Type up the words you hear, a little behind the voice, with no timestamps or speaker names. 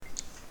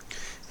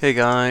Hey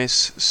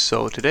guys,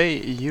 so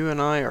today you and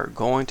I are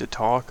going to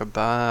talk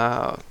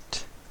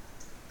about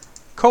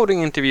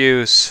coding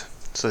interviews.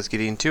 So let's get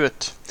into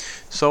it.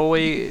 So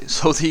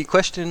the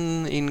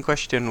question in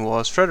question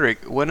was,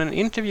 Frederick, when an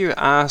interview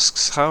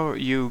asks how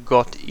you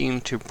got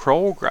into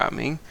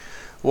programming,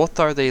 what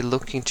are they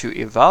looking to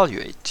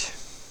evaluate?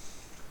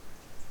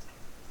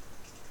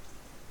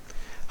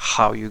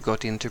 How you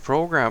got into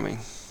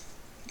programming.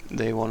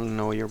 They want to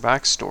know your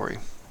backstory.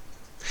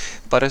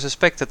 But I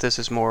suspect that this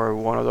is more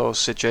one of those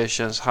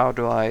situations. How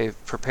do I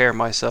prepare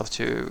myself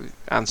to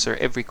answer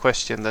every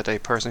question that a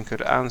person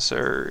could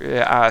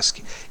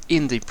ask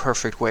in the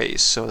perfect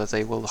ways so that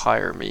they will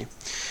hire me?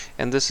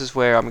 And this is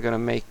where I'm going to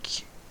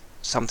make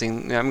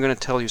something. I'm going to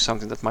tell you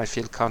something that might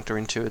feel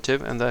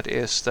counterintuitive, and that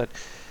is that,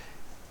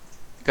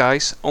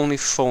 guys, only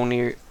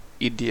phony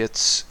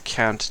idiots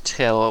can't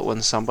tell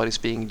when somebody's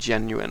being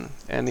genuine.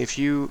 And if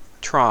you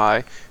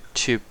try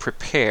to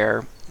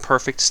prepare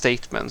perfect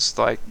statements,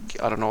 like,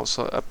 I don't know,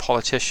 so a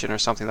politician or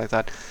something like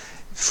that,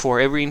 for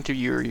every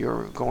interview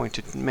you're going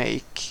to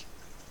make,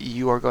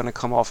 you are going to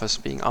come off as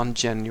being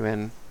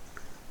ungenuine,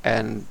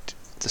 and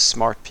the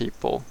smart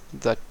people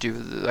that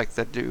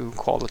do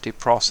quality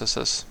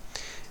processes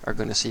are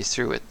going to see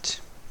through it.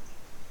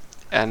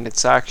 And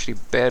it's actually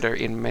better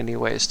in many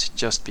ways to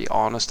just be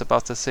honest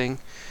about the thing.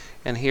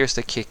 And here's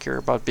the kicker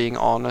about being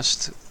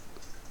honest: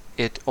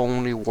 it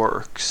only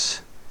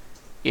works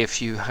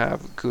if you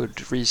have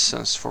good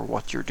reasons for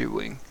what you're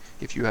doing.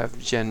 If you have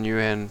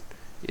genuine,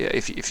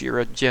 if you're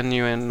a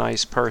genuine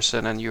nice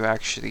person and you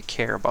actually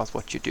care about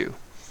what you do.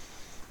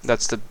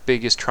 That's the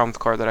biggest trump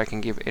card that I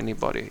can give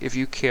anybody. If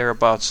you care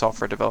about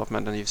software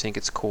development and you think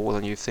it's cool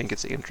and you think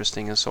it's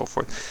interesting and so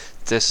forth,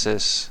 this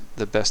is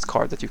the best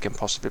card that you can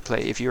possibly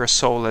play. If you're a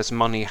soulless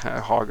money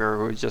hogger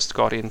who just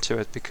got into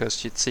it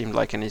because it seemed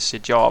like an easy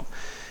job,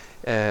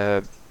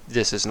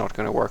 this is not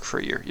going to work for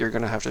you. You're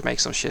going to have to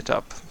make some shit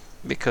up,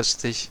 because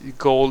the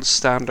gold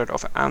standard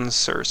of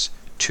answers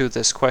to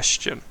this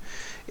question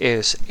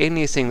is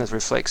anything that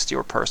reflects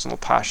your personal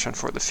passion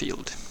for the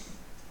field.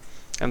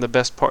 And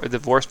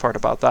the worst part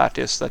about that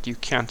is that you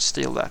can't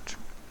steal that.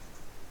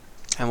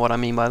 And what I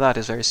mean by that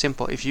is very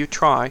simple. If you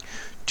try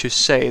to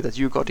say that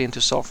you got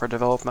into software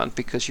development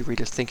because you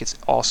really think it's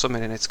awesome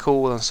and it's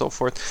cool and so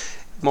forth,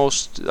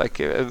 most, like,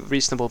 a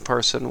reasonable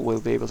person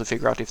will be able to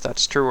figure out if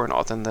that's true or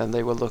not, and then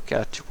they will look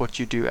at what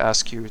you do,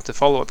 ask you the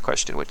follow-up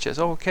question, which is,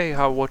 okay,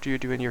 what do you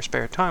do in your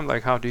spare time?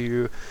 Like, how do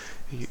you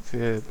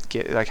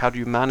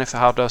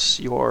how does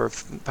your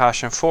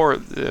passion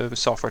for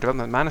software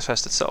development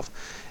manifest itself?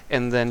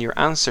 And then your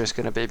answer is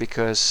going to be,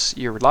 because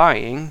you're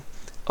lying,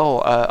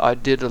 I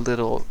did a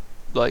little,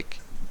 like,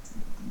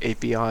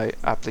 API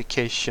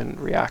application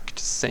React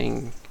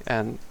thing,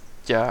 and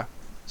yeah,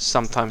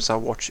 sometimes I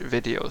watch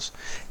videos.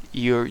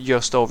 You're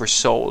just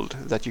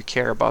oversold that you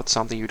care about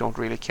something you don't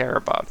really care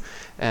about.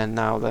 And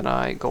now then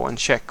I go and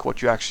check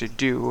what you actually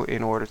do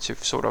in order to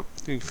sort of,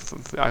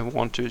 I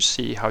want to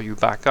see how you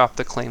back up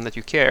the claim that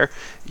you care.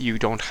 You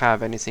don't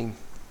have anything.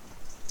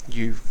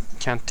 You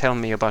can't tell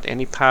me about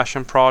any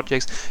passion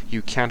projects.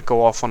 You can't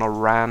go off on a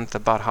rant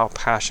about how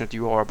passionate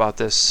you are about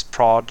this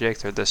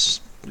project or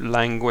this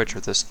language or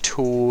this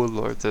tool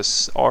or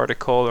this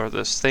article or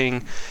this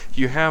thing.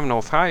 You have no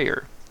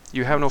fire.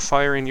 You have no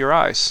fire in your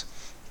eyes.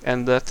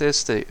 And that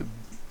is the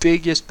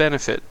biggest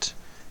benefit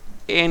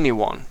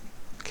anyone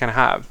can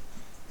have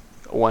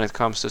when it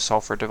comes to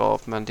software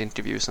development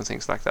interviews and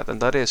things like that.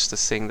 And that is the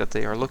thing that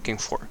they are looking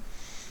for.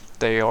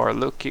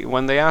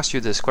 When they ask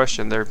you this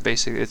question, they're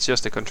basically, it's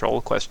just a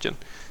control question.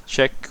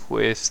 Check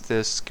with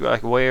this,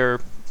 like, where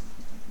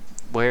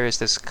is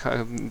this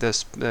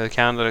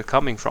candidate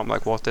coming from?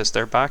 Like, what is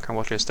their background?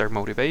 What is their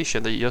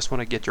motivation? They just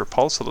want to get your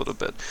pulse a little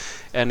bit.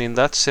 And in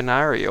that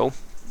scenario,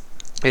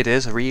 it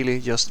is really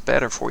just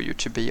better for you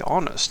to be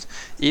honest.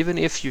 Even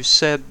if you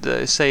say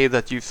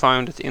that you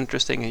found it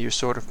interesting and you're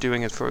sort of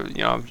doing it for,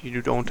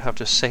 you don't have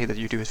to say that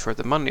you do it for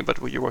the money. But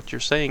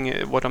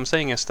what I'm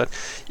saying is that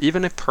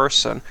even a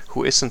person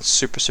who isn't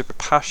super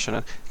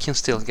passionate can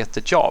still get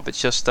the job.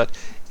 It's just that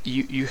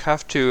you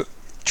have to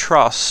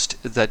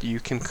trust that you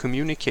can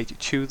communicate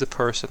to the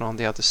person on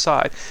the other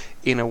side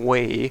in a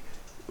way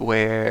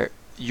where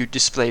you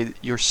display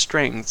your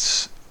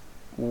strengths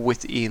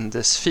within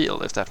this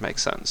field, if that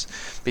makes sense.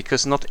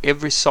 Because not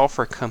every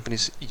software company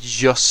is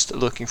just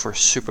looking for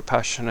super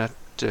passionate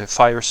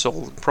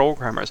fire-soul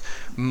programmers.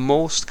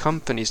 Most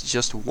companies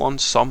just want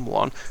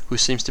someone who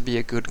seems to be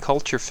a good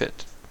culture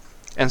fit.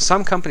 And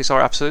some companies are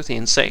absolutely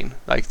insane.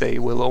 Like, they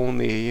will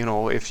only,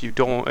 if you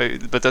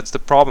don't... but that's the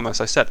problem, as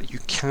I said. You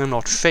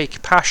cannot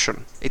fake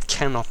passion. It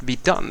cannot be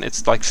done.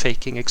 It's like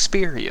faking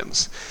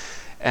experience.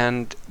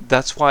 And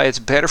that's why it's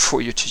better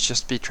for you to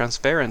just be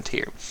transparent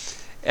here.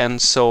 And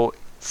so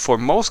for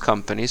most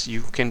companies,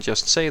 you can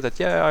just say that,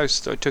 yeah, I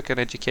took an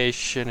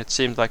education, it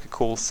seemed like a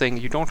cool thing.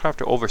 You don't have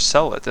to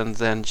oversell it, and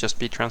then just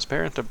be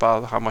transparent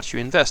about how much you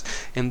invest.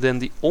 And then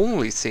the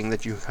only thing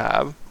that you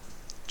have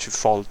to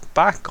fall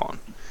back on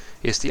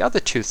is the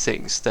other two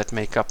things that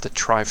make up the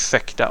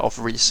trifecta of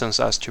reasons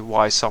as to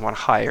why someone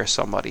hires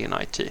somebody in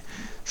IT.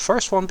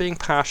 First one being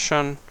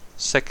passion,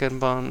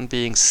 second one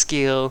being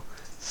skill,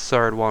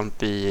 third one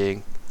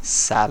being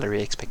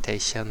salary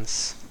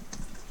expectations.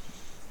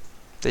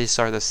 These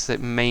are the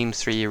main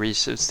three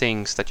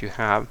things that you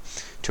have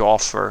to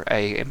offer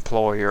a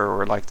employer,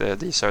 or like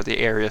these are the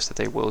areas that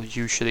they will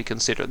usually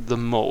consider the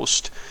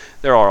most.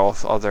 There are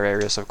other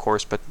areas, of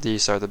course, but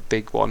these are the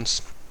big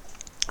ones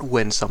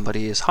when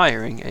somebody is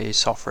hiring a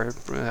software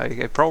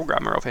a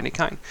programmer of any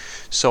kind.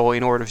 So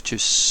in order to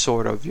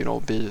sort of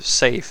be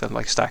safe and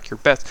like stack your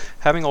bets,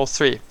 having all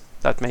three,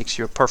 that makes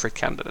you a perfect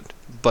candidate.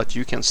 But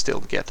you can still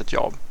get a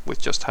job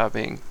with just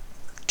having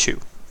two.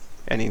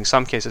 And in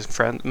some cases,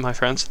 my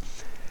friends,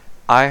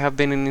 I have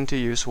been in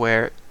interviews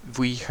where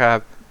we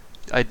have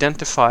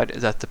identified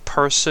that the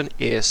person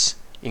is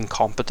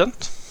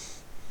incompetent,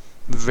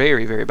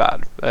 very, very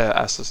bad,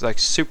 as like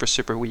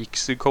super weak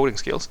coding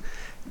skills,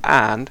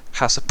 and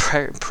has a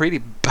pretty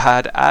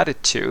bad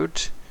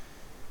attitude,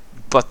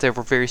 but they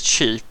were very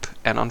cheap,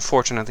 and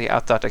unfortunately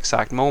at that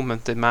exact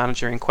moment the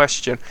manager in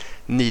question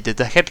needed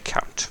the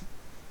headcount,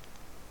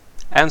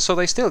 and so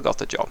they still got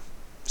the job.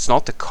 It's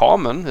not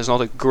it's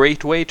not a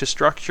great way to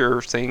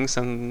structure things,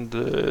 and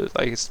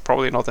like it's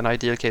probably not an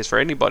ideal case for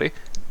anybody,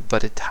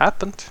 but it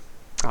happened.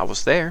 I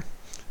was there,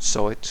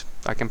 so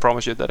I can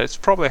promise you that it's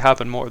probably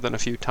happened more than a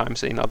few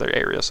times in other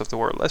areas of the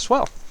world as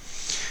well.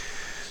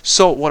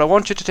 So what I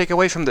want you to take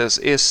away from this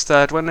is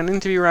that when an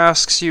interviewer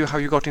asks you how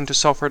you got into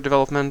software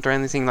development or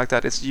anything like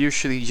that, it's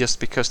usually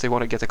just because they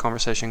want to get the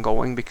conversation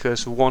going,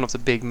 because one of the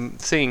big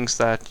things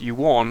that you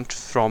want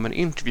from an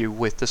interview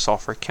with the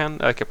software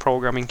like a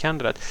programming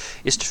candidate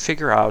is to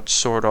figure out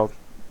sort of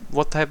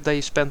what have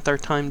they spent their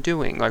time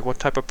doing, like what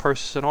type of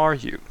person are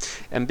you.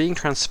 And being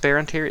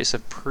transparent here is a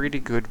pretty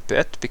good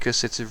bet,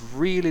 because it's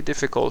really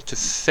difficult to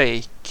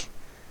fake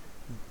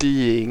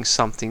being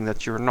something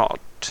that you're not.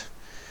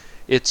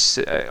 It's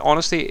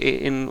honestly,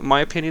 in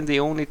my opinion, the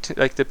only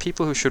like the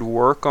people who should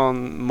work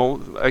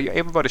on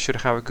everybody should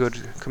have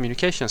good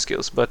communication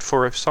skills, but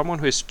for someone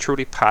who is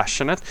truly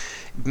passionate,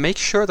 make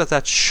sure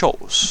that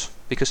shows,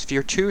 because if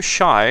you're too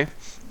shy,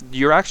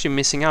 you're actually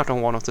missing out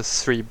on one of the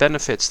three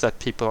benefits that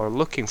people are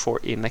looking for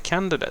in a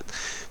candidate.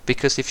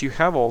 Because if you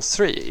have all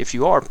three, if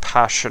you are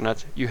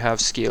passionate, you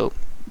have skill,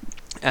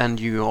 and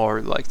you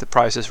are like the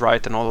price is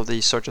right and all of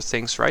these sorts of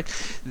things, right,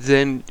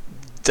 then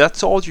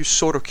that's all you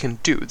sort of can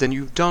do. Then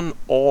you've done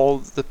all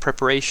the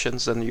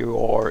preparations, and you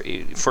are,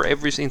 for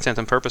every intent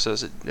and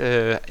purposes,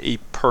 a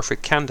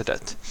perfect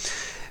candidate.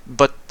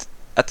 But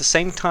at the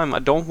same time, I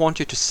don't want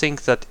you to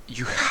think that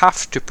you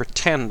have to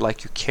pretend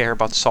like you care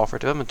about software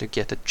development to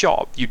get a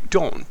job. You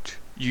don't.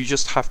 You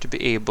just have to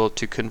be able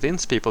to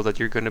convince people that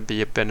you're going to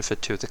be a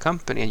benefit to the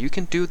company, and you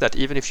can do that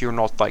even if you're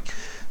not like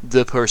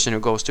the person who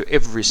goes to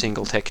every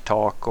single tech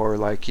talk, or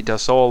like he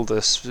does all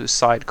this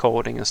side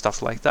coding and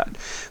stuff like that.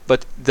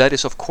 But that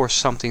is of course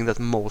something that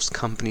most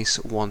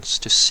companies wants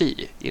to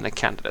see in a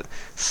candidate.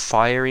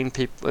 Firing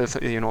people,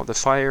 the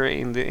fire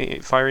in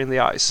the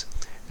eyes.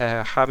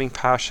 Having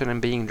passion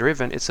and being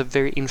driven, it's a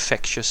very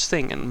infectious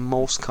thing, and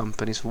most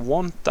companies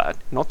want that,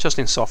 not just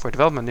in software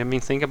development. I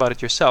mean, think about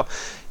it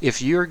yourself. If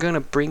you're going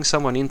to bring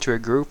someone into a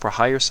group or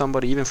hire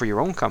somebody even for your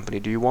own company,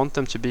 do you want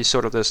them to be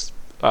sort of this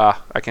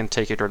I can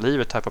take it or leave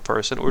it type of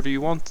person, or do you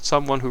want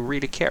someone who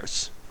really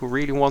cares, who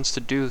really wants to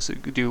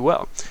do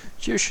well?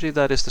 Usually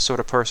that is the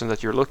sort of person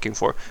that you're looking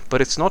for,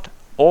 but it's not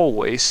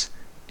always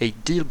a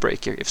deal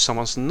breaker if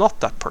someone's not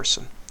that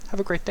person.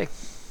 Have a great day.